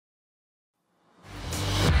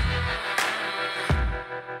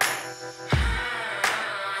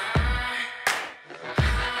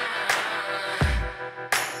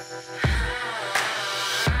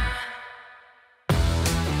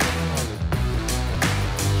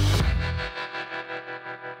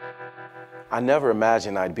I never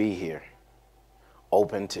imagined I'd be here,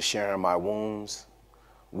 open to sharing my wounds,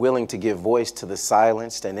 willing to give voice to the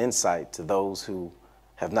silenced and insight to those who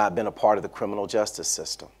have not been a part of the criminal justice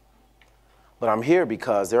system. But I'm here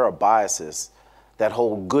because there are biases that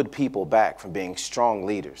hold good people back from being strong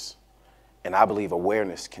leaders, and I believe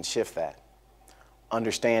awareness can shift that.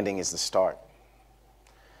 Understanding is the start.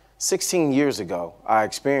 16 years ago, I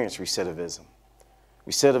experienced recidivism.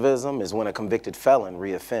 Recidivism is when a convicted felon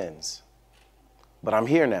reoffends. But I'm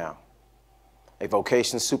here now, a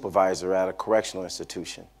vocation supervisor at a correctional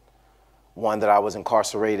institution, one that I was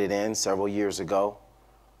incarcerated in several years ago,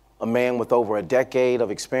 a man with over a decade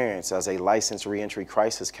of experience as a licensed reentry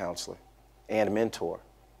crisis counselor and mentor,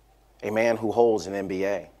 a man who holds an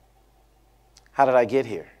MBA. How did I get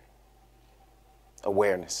here?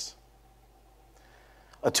 Awareness.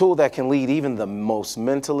 A tool that can lead even the most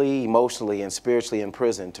mentally, emotionally, and spiritually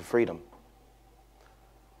imprisoned to freedom.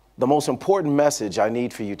 The most important message I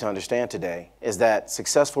need for you to understand today is that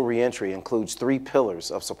successful reentry includes 3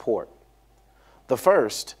 pillars of support. The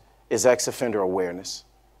first is ex-offender awareness.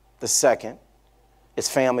 The second is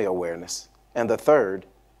family awareness. And the third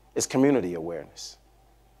is community awareness.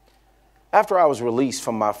 After I was released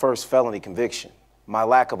from my first felony conviction, my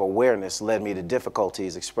lack of awareness led me to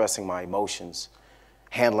difficulties expressing my emotions,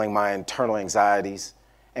 handling my internal anxieties,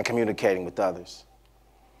 and communicating with others.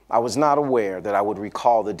 I was not aware that I would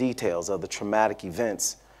recall the details of the traumatic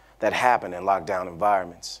events that happened in lockdown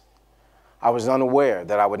environments. I was unaware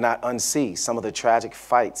that I would not unsee some of the tragic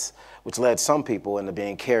fights which led some people into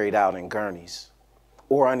being carried out in gurneys,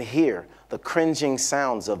 or unhear the cringing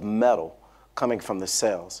sounds of metal coming from the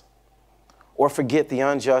cells, or forget the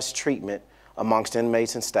unjust treatment amongst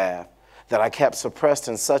inmates and staff that I kept suppressed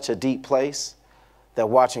in such a deep place that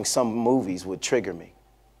watching some movies would trigger me.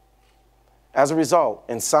 As a result,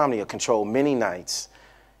 insomnia controlled many nights,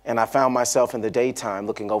 and I found myself in the daytime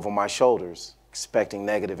looking over my shoulders, expecting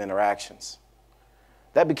negative interactions.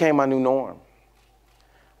 That became my new norm.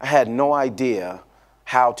 I had no idea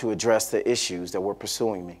how to address the issues that were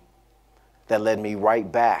pursuing me, that led me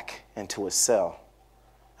right back into a cell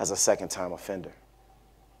as a second-time offender.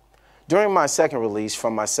 During my second release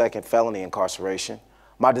from my second felony incarceration,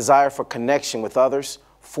 my desire for connection with others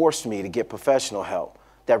forced me to get professional help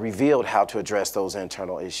that revealed how to address those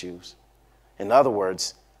internal issues. In other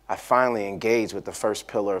words, I finally engaged with the first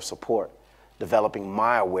pillar of support, developing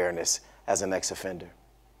my awareness as an ex-offender.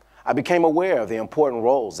 I became aware of the important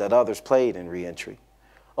roles that others played in reentry,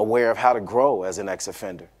 aware of how to grow as an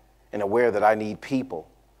ex-offender, and aware that I need people,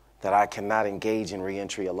 that I cannot engage in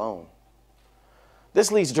reentry alone.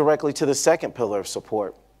 This leads directly to the second pillar of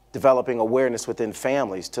support, developing awareness within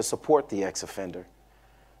families to support the ex-offender.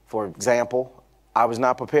 For example, I was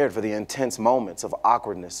not prepared for the intense moments of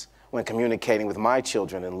awkwardness when communicating with my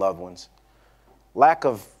children and loved ones. Lack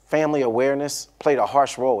of family awareness played a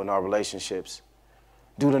harsh role in our relationships.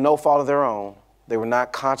 Due to no fault of their own, they were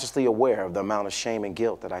not consciously aware of the amount of shame and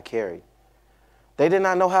guilt that I carried. They did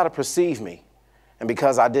not know how to perceive me, and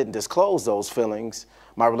because I didn't disclose those feelings,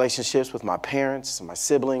 my relationships with my parents, my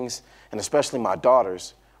siblings, and especially my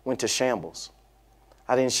daughters went to shambles.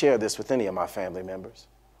 I didn't share this with any of my family members.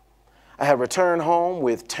 I had returned home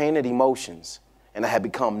with tainted emotions, and I had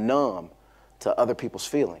become numb to other people's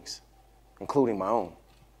feelings, including my own.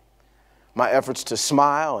 My efforts to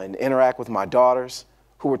smile and interact with my daughters,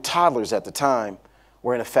 who were toddlers at the time,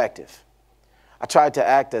 were ineffective. I tried to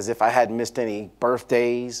act as if I hadn't missed any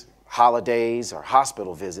birthdays, holidays, or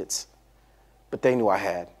hospital visits, but they knew I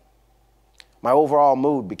had. My overall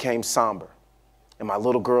mood became somber, and my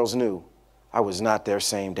little girls knew I was not their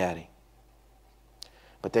same daddy.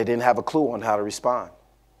 But they didn't have a clue on how to respond.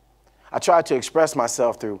 I tried to express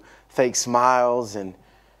myself through fake smiles and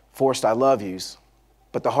forced I love yous,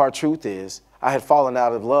 but the hard truth is I had fallen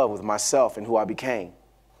out of love with myself and who I became,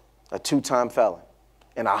 a 2-time felon,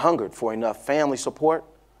 and I hungered for enough family support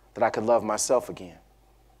that I could love myself again.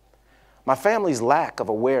 My family's lack of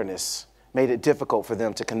awareness made it difficult for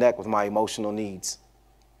them to connect with my emotional needs.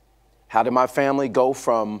 How did my family go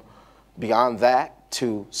from beyond that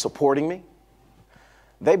to supporting me?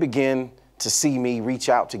 They began to see me reach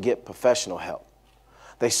out to get professional help.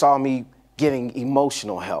 They saw me getting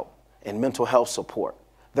emotional help and mental health support.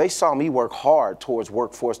 They saw me work hard towards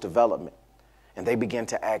workforce development, and they began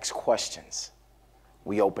to ask questions.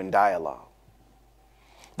 We opened dialogue.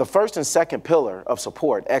 The first and second pillar of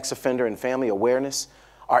support, ex-offender and family awareness,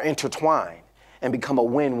 are intertwined and become a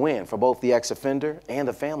win-win for both the ex-offender and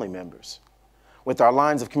the family members. With our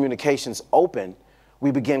lines of communications open, we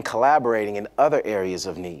begin collaborating in other areas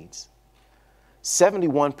of needs.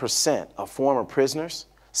 71% of former prisoners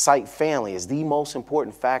cite family as the most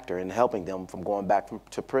important factor in helping them from going back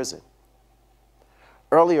to prison.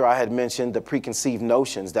 Earlier, I had mentioned the preconceived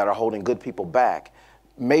notions that are holding good people back,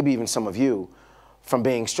 maybe even some of you, from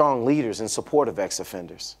being strong leaders in support of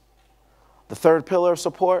ex-offenders. The third pillar of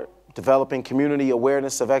support, developing community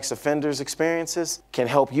awareness of ex-offenders' experiences, can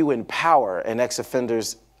help you empower an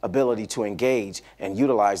ex-offender's ability to engage and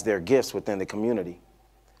utilize their gifts within the community.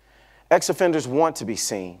 Ex-offenders want to be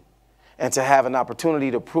seen and to have an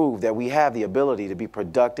opportunity to prove that we have the ability to be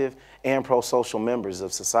productive and pro-social members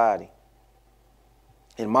of society.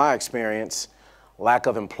 In my experience, lack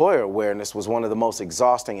of employer awareness was one of the most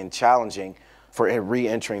exhausting and challenging for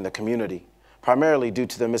re-entering the community, primarily due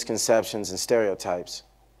to the misconceptions and stereotypes.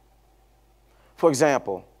 For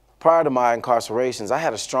example, prior to my incarcerations, I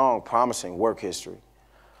had a strong, promising work history.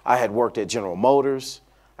 I had worked at General Motors,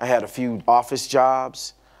 I had a few office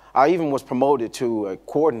jobs, I even was promoted to a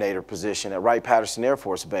coordinator position at Wright-Patterson Air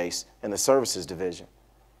Force Base in the Services Division.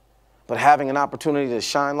 But having an opportunity to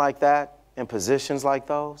shine like that in positions like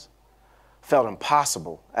those felt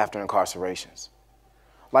impossible after incarcerations.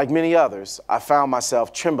 Like many others, I found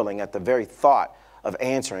myself trembling at the very thought of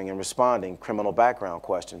answering and responding criminal background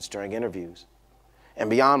questions during interviews. And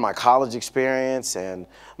beyond my college experience and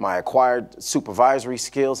my acquired supervisory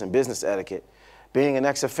skills and business etiquette, being an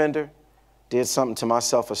ex-offender did something to my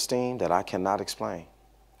self-esteem that I cannot explain.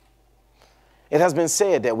 It has been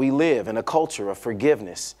said that we live in a culture of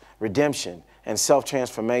forgiveness, redemption, and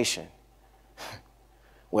self-transformation.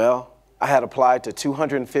 Well, I had applied to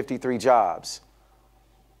 253 jobs,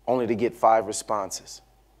 only to get 5 responses.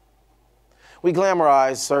 We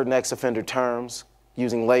glamorize certain ex-offender terms,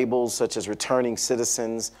 using labels such as returning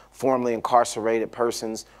citizens, formerly incarcerated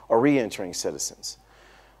persons, or re-entering citizens.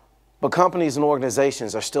 But companies and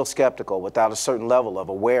organizations are still skeptical without a certain level of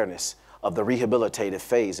awareness of the rehabilitative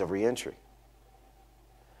phase of re-entry.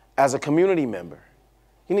 As a community member,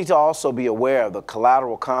 you need to also be aware of the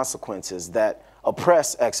collateral consequences that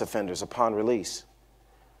oppress ex-offenders upon release.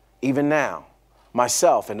 Even now,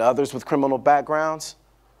 myself and others with criminal backgrounds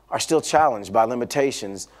are still challenged by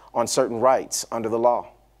limitations on certain rights under the law.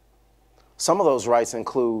 Some of those rights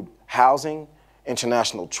include housing,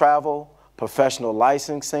 international travel, professional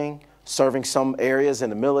licensing, serving some areas in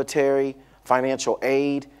the military, financial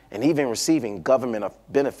aid, and even receiving government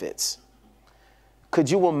benefits. Could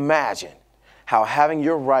you imagine how having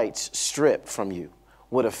your rights stripped from you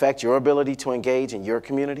would affect your ability to engage in your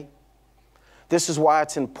community? This is why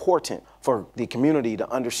it's important for the community to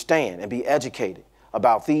understand and be educated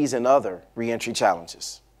about these and other reentry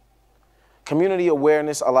challenges. Community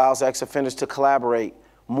awareness allows ex-offenders to collaborate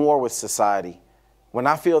more with society. When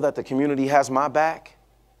I feel that the community has my back,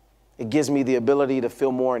 it gives me the ability to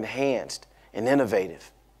feel more enhanced and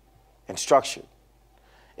innovative and structured.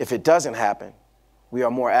 If it doesn't happen, we are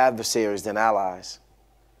more adversaries than allies.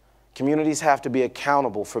 Communities have to be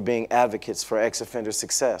accountable for being advocates for ex-offender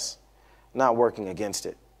success, not working against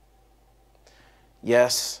it.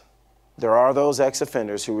 Yes, there are those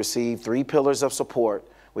ex-offenders who receive 3 pillars of support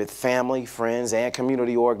with family, friends, and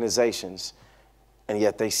community organizations, and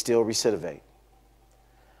yet they still recidivate.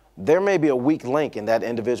 There may be a weak link in that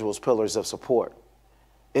individual's pillars of support.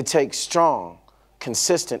 It takes strong,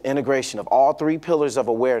 consistent integration of all 3 pillars of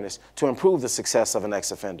awareness to improve the success of an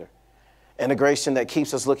ex-offender. Integration that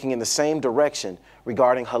keeps us looking in the same direction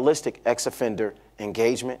regarding holistic ex-offender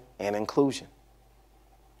engagement and inclusion.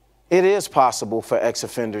 It is possible for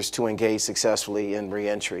ex-offenders to engage successfully in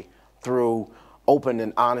reentry through open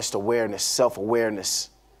and honest awareness, self-awareness,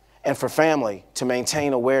 and for family to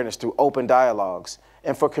maintain awareness through open dialogues,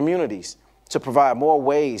 and for communities to provide more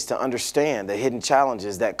ways to understand the hidden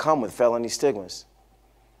challenges that come with felony stigmas.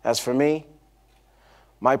 As for me,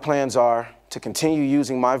 my plans are to continue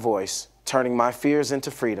using my voice, turning my fears into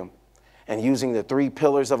freedom, and using the 3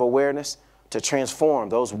 pillars of awareness to transform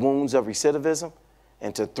those wounds of recidivism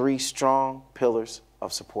into 3 strong pillars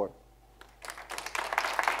of support.